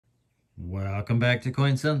Welcome back to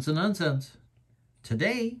Coin Sense and Nonsense.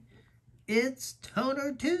 Today, it's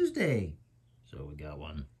Toner Tuesday. So we got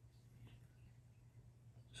one.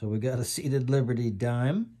 So we got a seated Liberty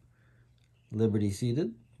dime. Liberty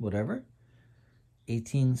seated, whatever.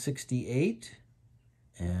 1868.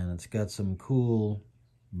 And it's got some cool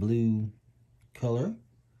blue color.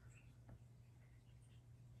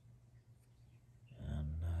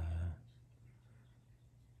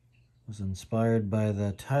 Was inspired by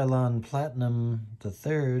the Tylon Platinum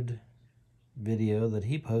III video that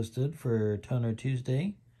he posted for Toner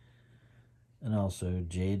Tuesday. And also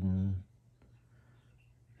Jaden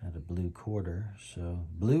had a blue quarter. So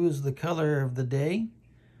blue is the color of the day,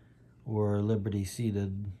 or Liberty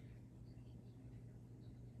seated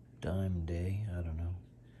dime day, I don't know.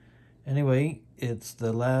 Anyway, it's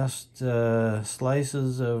the last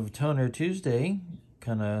slices of Toner Tuesday,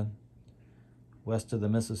 kind of west of the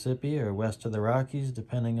Mississippi or west of the Rockies,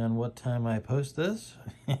 depending on what time I post this.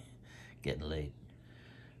 Getting late.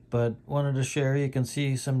 But wanted to share, you can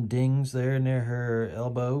see some dings there near her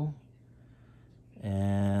elbow.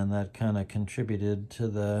 And that kind of contributed to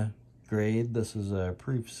the grade. This is a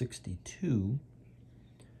proof 62.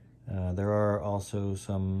 There are also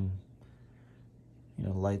some,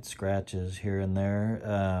 light scratches here and there.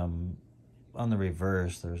 On the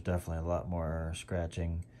reverse, there's definitely a lot more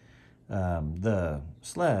scratching. The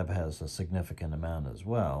slab has a significant amount as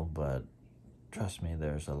well, but trust me,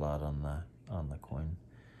 there's a lot on the coin.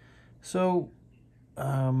 So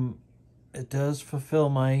it does fulfill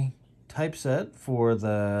my typeset for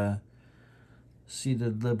the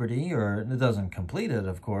seated Liberty, or it doesn't complete it,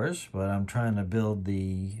 of course, but I'm trying to build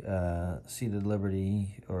the seated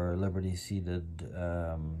Liberty or Liberty seated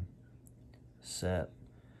set.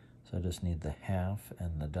 So I just need the half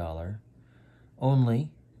and the dollar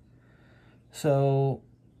only. So,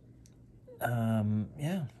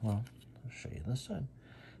 yeah, well, I'll show you this side.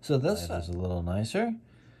 So this side is a little nicer,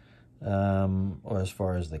 or as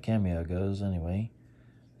far as the cameo goes anyway.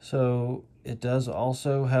 So it does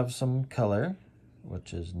also have some color,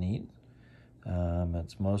 which is neat.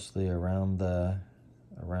 It's mostly around the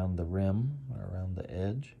rim, around the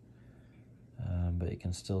edge. But you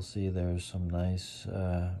can still see there's some nice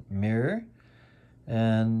mirror.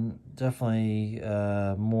 And definitely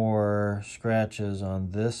more scratches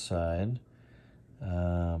on this side,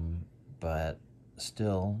 but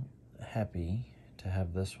still happy to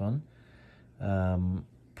have this one.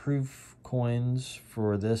 Proof coins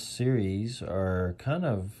for this series are kind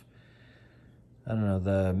of, I don't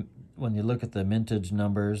know, when you look at the mintage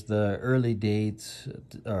numbers, the early dates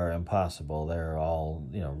are impossible. They're all,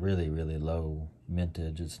 really, really low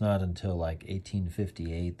mintage. It's not until like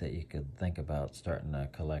 1858 that you could think about starting to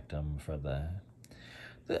collect them for the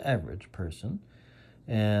average person.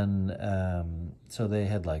 And so they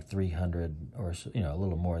had like 300 or so, a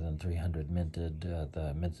little more than 300 minted.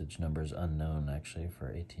 The mintage number's unknown actually for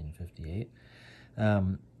 1858.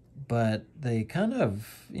 But they kind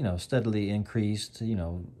of, steadily increased,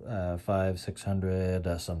 500,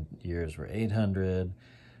 600, some years were 800,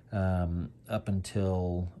 up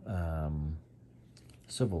until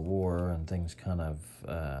Civil War, and things kind of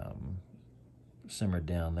simmered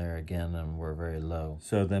down there again and were very low.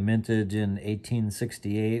 So the mintage in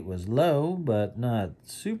 1868 was low, but not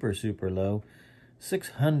super, super low.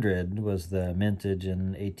 600 was the mintage in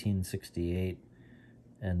 1868.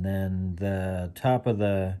 And then the top of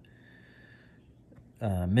the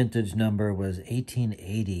mintage number was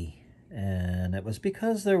 1880. And it was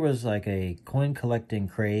because there was like a coin collecting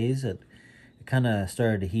craze. It kind of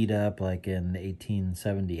started to heat up like in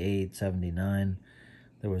 1878, 79.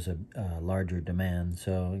 There was a larger demand.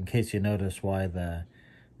 So in case you notice why the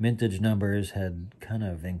mintage numbers had kind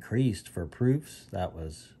of increased for proofs, that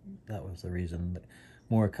was the reason.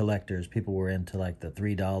 More collectors, people were into like the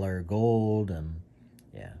 $3 gold, and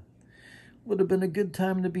yeah, would have been a good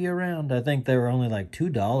time to be around. I think they were only like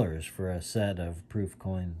 $2 for a set of proof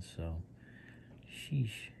coins, so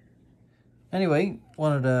sheesh. Anyway,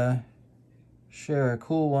 wanted to share a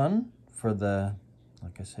cool one for the,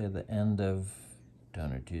 like I say, the end of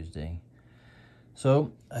Toner Tuesday.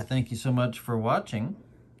 So I thank you so much for watching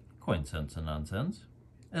Coin Sense and Nonsense,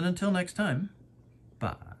 and until next time,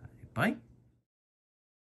 bye.